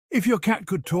If your cat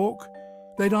could talk,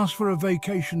 they'd ask for a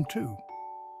vacation too.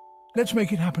 Let's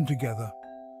make it happen together.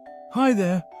 Hi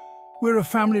there. We're a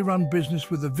family-run business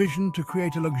with a vision to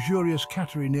create a luxurious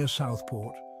cattery near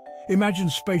Southport. Imagine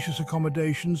spacious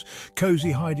accommodations,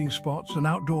 cozy hiding spots, and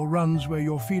outdoor runs where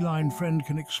your feline friend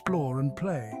can explore and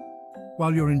play.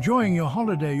 While you're enjoying your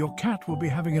holiday, your cat will be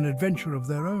having an adventure of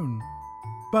their own.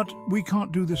 But we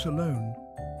can't do this alone.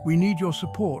 We need your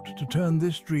support to turn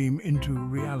this dream into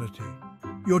reality.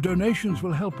 Your donations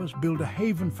will help us build a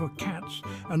haven for cats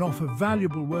and offer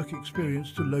valuable work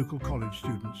experience to local college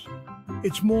students.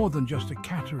 It's more than just a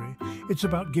cattery, it's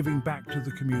about giving back to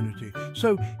the community.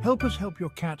 So help us help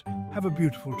your cat have a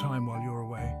beautiful time while you're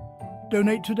away.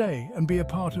 Donate today and be a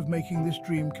part of making this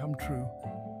dream come true.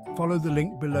 Follow the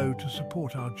link below to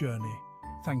support our journey.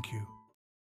 Thank you.